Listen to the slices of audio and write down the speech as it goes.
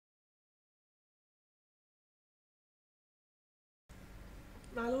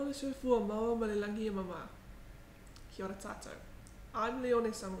Nā lona sefua maua ma le langi e mama. Kia ora tātou. I'm Leone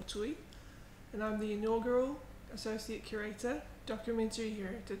Samu Tui, and I'm the inaugural Associate Curator, Documentary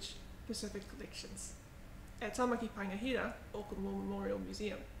Heritage Pacific Collections at Tamaki Paingahira, Auckland Memorial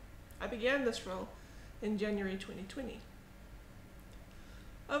Museum. I began this role in January 2020.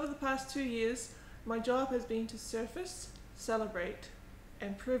 Over the past 2 years, my job has been to surface, celebrate,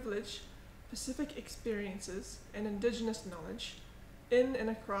 and privilege Pacific experiences and Indigenous knowledge in and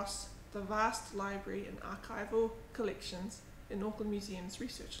across the vast library and archival collections in Auckland Museum's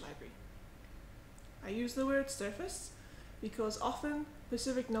Research Library. I use the word surface because often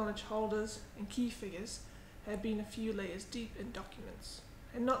Pacific knowledge holders and key figures have been a few layers deep in documents,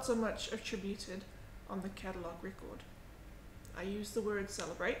 and not so much attributed on the catalogue record. I use the word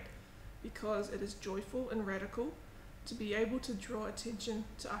celebrate because it is joyful and radical to be able to draw attention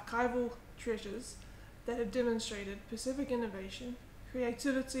to archival treasures that have demonstrated Pacific innovation,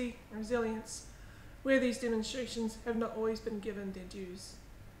 creativity, and resilience, where these demonstrations have not always been given their dues.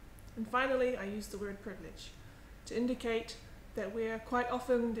 And finally, I use the word privilege to indicate that where quite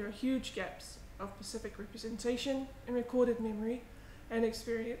often there are huge gaps of Pacific representation and recorded memory and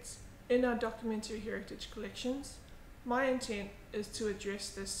experience in our documentary heritage collections, my intent is to address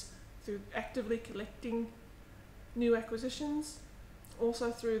this through actively collecting new acquisitions,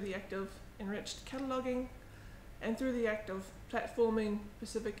 also through the act of enriched cataloguing, and through the act of platforming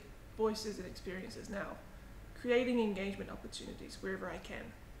Pacific voices and experiences now, creating engagement opportunities wherever I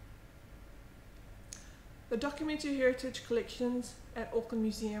can. The documentary heritage collections at Auckland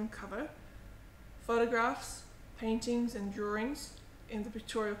Museum cover photographs, paintings and drawings in the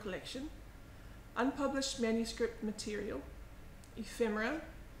pictorial collection, unpublished manuscript material, ephemera,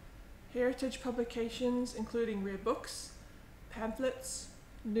 heritage publications including rare books, pamphlets,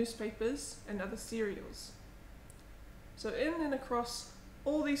 newspapers and other serials. So in and across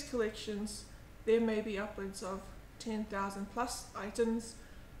all these collections, there may be upwards of 10,000 plus items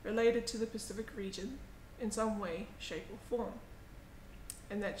related to the Pacific region in some way, shape or form.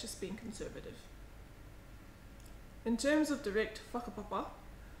 And that's just being conservative. In terms of direct whakapapa,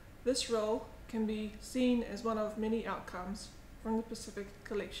 this role can be seen as one of many outcomes from the Pacific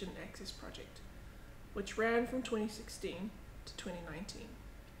Collection Access Project, which ran from 2016 to 2019.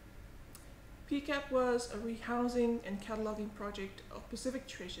 PCAP was a rehousing and cataloguing project of Pacific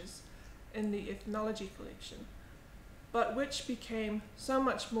treasures in the ethnology collection, but which became so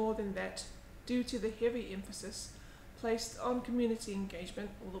much more than that due to the heavy emphasis placed on community engagement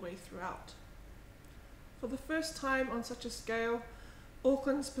all the way throughout. For the first time on such a scale,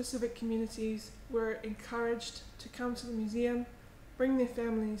 Auckland's Pacific communities were encouraged to come to the museum, bring their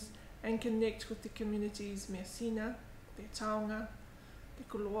families, and connect with the community's mea sina, their taonga, their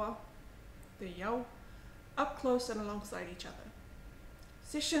kuloa, their iau, up close and alongside each other.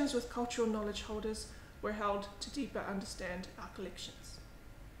 Sessions with cultural knowledge holders were held to deeper understand our collections.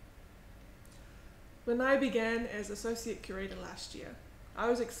 When I began as Associate Curator last year, I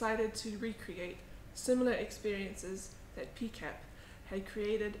was excited to recreate similar experiences that PCAP had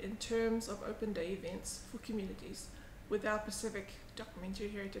created in terms of open day events for communities with our Pacific documentary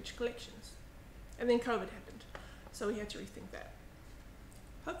heritage collections. And then COVID happened, so we had to rethink that.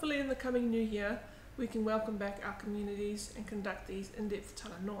 Hopefully in the coming new year, we can welcome back our communities and conduct these in-depth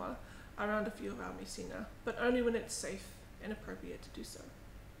talanoa around a few of our mesina, but only when it's safe and appropriate to do so.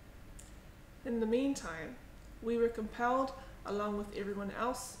 In the meantime, we were compelled, along with everyone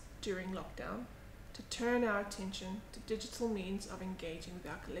else during lockdown, to turn our attention to digital means of engaging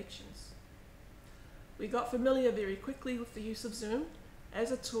with our collections. We got familiar very quickly with the use of Zoom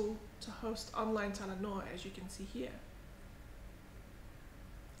as a tool to host online talanoa, as you can see here.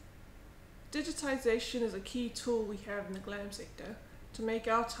 Digitization is a key tool we have in the GLAM sector to make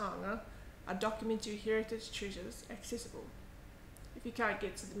our taonga, our documentary heritage treasures, accessible. If you can't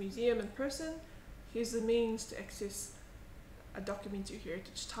get to the museum in person, here's the means to access a documentary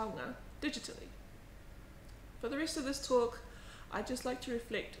heritage taonga digitally. For the rest of this talk, I'd just like to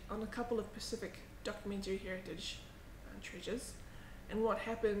reflect on a couple of Pacific documentary heritage treasures and what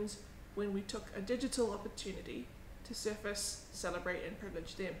happens when we took a digital opportunity to surface, celebrate and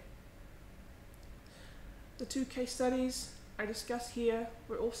privilege them. The two case studies I discuss here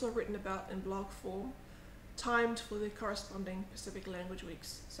were also written about in blog form, timed for the corresponding Pacific Language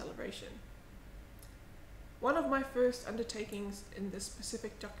Week's celebration. One of my first undertakings in this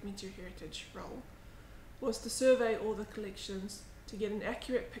Pacific documentary heritage role was to survey all the collections to get an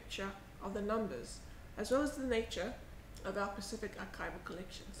accurate picture of the numbers, as well as the nature of our Pacific archival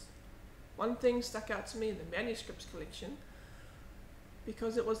collections. One thing stuck out to me in the manuscripts collection,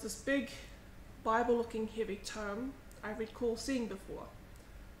 because it was this big Bible-looking heavy tome I recall seeing before,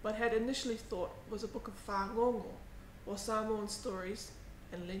 but had initially thought was a book of whāngongo, or Samoan stories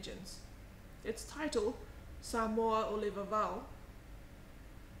and legends. Its title, Samoa o le Vavau,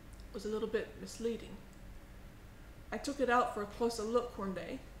 was a little bit misleading. I took it out for a closer look one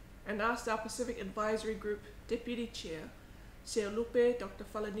day and asked our Pacific Advisory Group Deputy Chair, Sir Lupe Dr.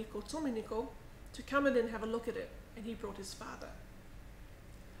 Falaniko Tominiko, to come in and have a look at it, and he brought his father.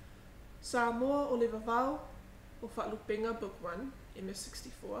 Samoa o le Vavau, o Whaalupenga, Book 1,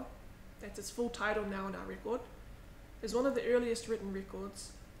 MS64, that's its full title now on our record, is one of the earliest written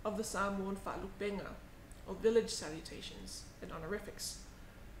records of the Samoan Whaalupenga, or village salutations and honorifics,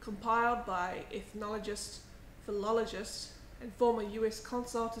 compiled by ethnologist, philologist, and former US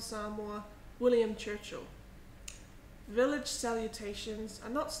Consul to Samoa, William Churchill. Village salutations are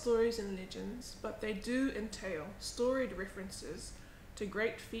not stories and legends, but they do entail storied references to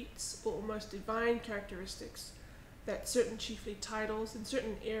great feats or almost divine characteristics that certain chiefly titles in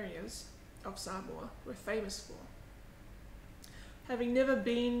certain areas of Samoa were famous for. Having never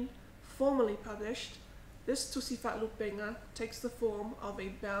been formally published, this Tusi Whaalupenga takes the form of a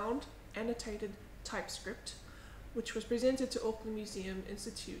bound, annotated typescript, which was presented to Auckland Museum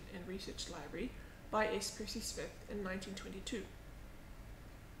Institute and Research Library by S. Percy Smith in 1922.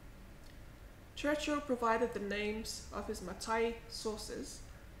 Churchill provided the names of his Matai sources,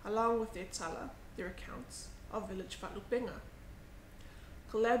 along with their tala, their accounts of village Whaalupenga.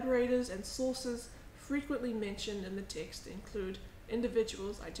 Collaborators and sources frequently mentioned in the text include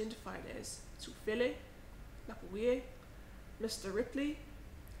individuals identified as Tufele, Lapuie, Mr. Ripley,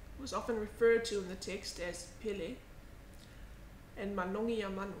 who was often referred to in the text as Pele, and Manongi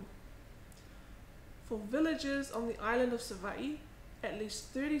Manu. For villages on the island of Savai'i, at least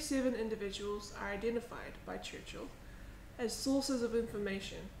 37 individuals are identified by Churchill as sources of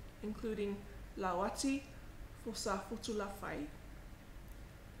information, including Lawati for Sa Futu La Whai,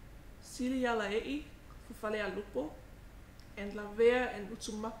 Silialaei for Whalea Lupo, and Lavea and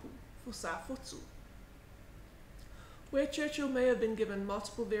Utumapu for Sa Futu. Where Churchill may have been given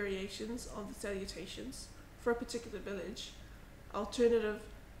multiple variations of the salutations for a particular village, alternative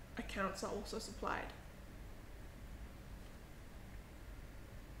accounts are also supplied.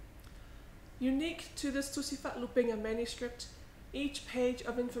 Unique to this Tusi Whaalupenga manuscript, each page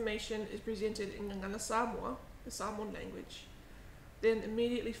of information is presented in Ngana Samoa, the Samoan language, then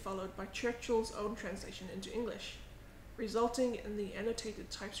immediately followed by Churchill's own translation into English, resulting in the annotated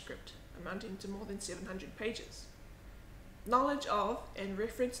typescript amounting to more than 700 pages. Knowledge of and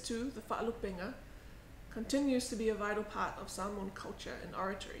reference to the Whaalupenga continues to be a vital part of Samoan culture and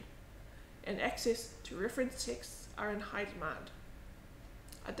oratory, and access to reference texts are in high demand.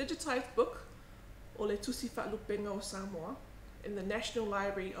 A digitized book, o le Tusi Whaalupenga o Samoa, in the National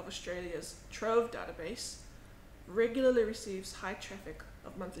Library of Australia's Trove database, regularly receives high traffic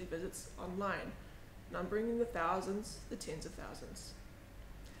of monthly visits online, numbering in the thousands, the tens of thousands.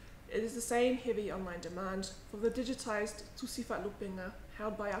 It is the same heavy online demand for the digitized Tusi Whaalupenga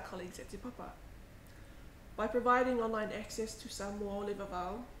held by our colleagues at Te Papa. By providing online access to Samoa o le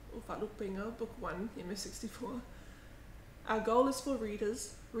Vavau, o Whaalupenga, Book 1, MS64, our goal is for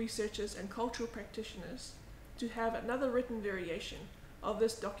readers, researchers, and cultural practitioners to have another written variation of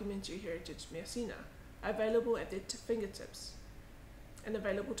this documentary heritage measina available at their fingertips and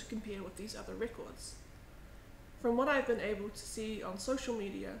available to compare with these other records. From what I've been able to see on social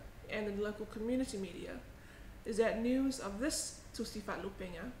media and in local community media, is that news of this Tusi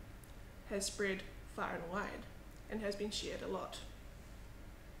Whaalupenga has spread far and wide and has been shared a lot.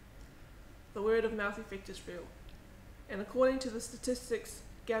 The word of mouth effect is real, and according to the statistics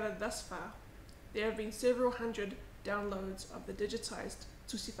gathered thus far, there have been several hundred downloads of the digitized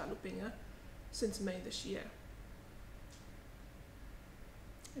Tusi Whaalupenga since May this year.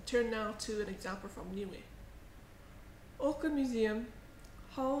 I turn now to an example from Niue. Auckland Museum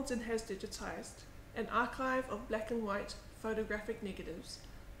holds and has digitized an archive of black and white photographic negatives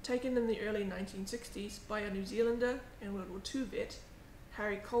taken in the early 1960s by a New Zealander and World War II vet,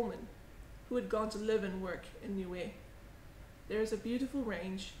 Harry Coleman, who had gone to live and work in Niue. There is a beautiful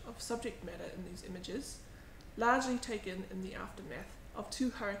range of subject matter in these images, largely taken in the aftermath of 2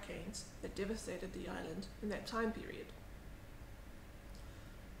 hurricanes that devastated the island in that time period.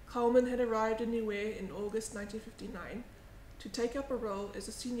 Coleman had arrived in Niue in August 1959 to take up a role as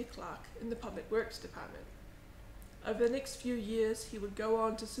a senior clerk in the Public Works Department. Over the next few years, he would go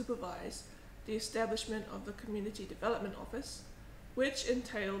on to supervise the establishment of the Community Development Office, which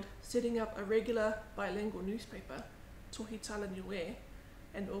entailed setting up a regular bilingual newspaper, Tohitala Niue,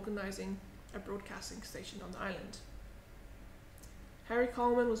 and organizing a broadcasting station on the island. Harry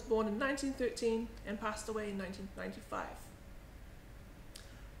Coleman was born in 1913 and passed away in 1995.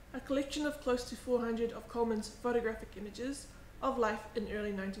 a collection of close to 400 of Coleman's photographic images of life in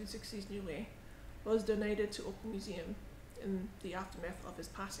early 1960s Niue was donated to Auckland Museum in the aftermath of his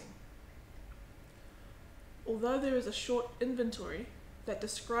passing. Although there is a short inventory that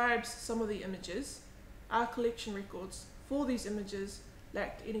describes some of the images, our collection records for these images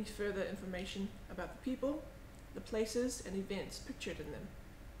lacked any further information about the people, the places and events pictured in them.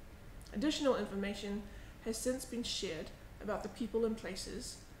 Additional information has since been shared about the people and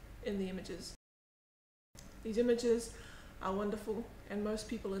places in the images. These images are wonderful and most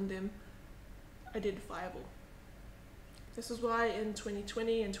people in them identifiable. This is why in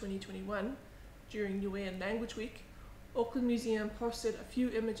 2020 and 2021, during Niuean Language Week, Auckland Museum posted a few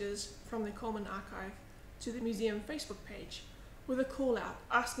images from the Coleman archive to the museum Facebook page with a call out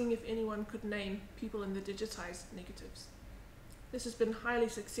asking if anyone could name people in the digitized negatives. This has been highly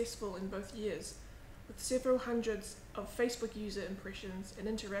successful in both years, with several hundreds of Facebook user impressions and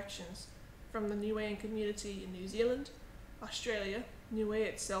interactions from the Niuean community in New Zealand, Australia, Niue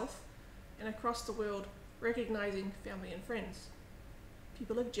itself, and across the world, recognizing family and friends.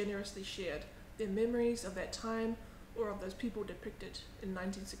 People have generously shared their memories of that time or of those people depicted in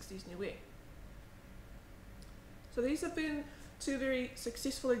 1960s Niue. So these have been two very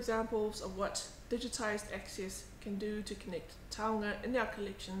successful examples of what digitized access can do to connect taonga in our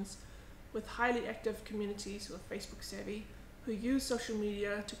collections with highly active communities who are Facebook savvy, who use social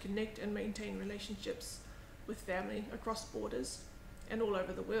media to connect and maintain relationships with family across borders and all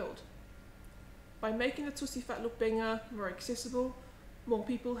over the world. By making the Tusi Whatlupenga more accessible, more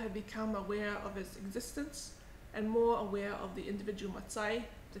people have become aware of its existence and more aware of the individual Matai,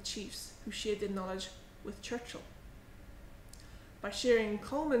 the chiefs, who shared their knowledge with Churchill. By sharing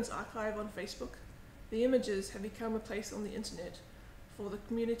Coleman's archive on Facebook, the images have become a place on the internet for the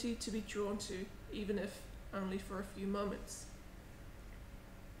community to be drawn to, even if only for a few moments.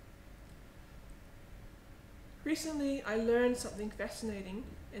 Recently, I learned something fascinating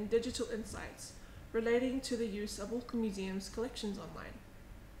in digital insights relating to the use of Auckland Museum's collections online.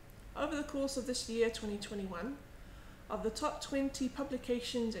 Over the course of this year, 2021, of the top 20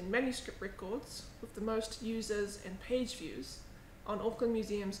 publications and manuscript records with the most users and page views on Auckland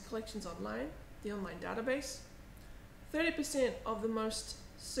Museum's Collections Online, the online database, 30% of the most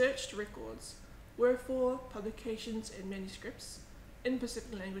searched records were for publications and manuscripts in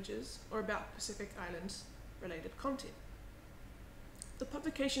Pacific languages or about Pacific Islands related content. The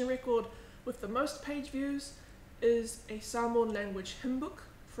publication record with the most page views is a Samoan language hymn book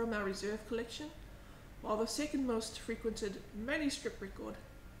from our reserve collection, while the second most frequented manuscript record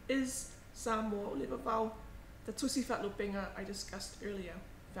is Samoa o le Vavau, the Tusi Whatlupenga I discussed earlier,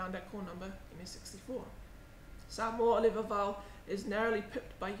 found at core number MS64. Samoa o le Vavau is narrowly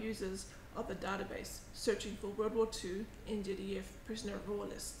pipped by users of the database searching for World War II NZDF prisoner of war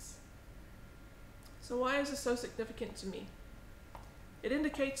lists. So why is this so significant to me? It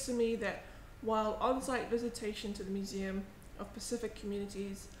indicates to me that while on-site visitation to the Museum of Pacific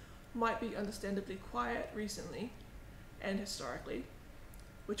Communities might be understandably quiet recently and historically,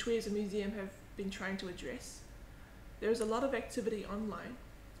 which we as a museum have been trying to address, there is a lot of activity online,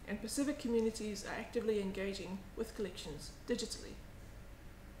 and Pacific communities are actively engaging with collections digitally.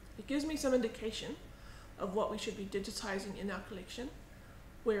 It gives me some indication of what we should be digitizing in our collection,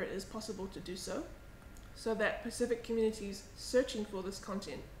 where it is possible to do so, so that Pacific communities searching for this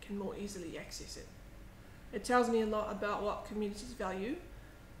content can more easily access it. It tells me a lot about what communities value,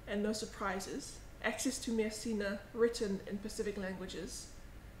 and no surprises, access to mea sina written in Pacific languages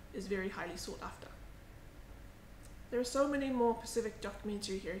is very highly sought after. There are so many more Pacific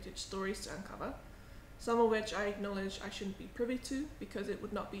documentary heritage stories to uncover, some of which I acknowledge I shouldn't be privy to because it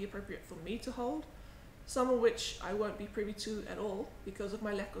would not be appropriate for me to hold, some of which I won't be privy to at all because of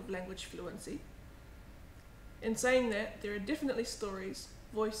my lack of language fluency. In saying that, there are definitely stories,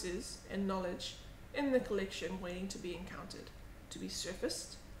 voices, and knowledge in the collection waiting to be encountered, to be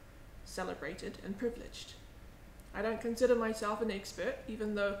surfaced, celebrated, and privileged. I don't consider myself an expert,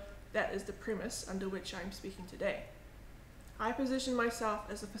 even though that is the premise under which I'm speaking today. I position myself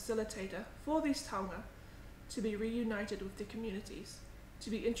as a facilitator for these taonga to be reunited with their communities, to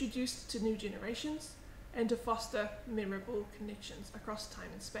be introduced to new generations, and to foster memorable connections across time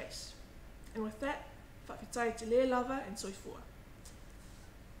and space. And with that, whawhitai te le lava and soifua.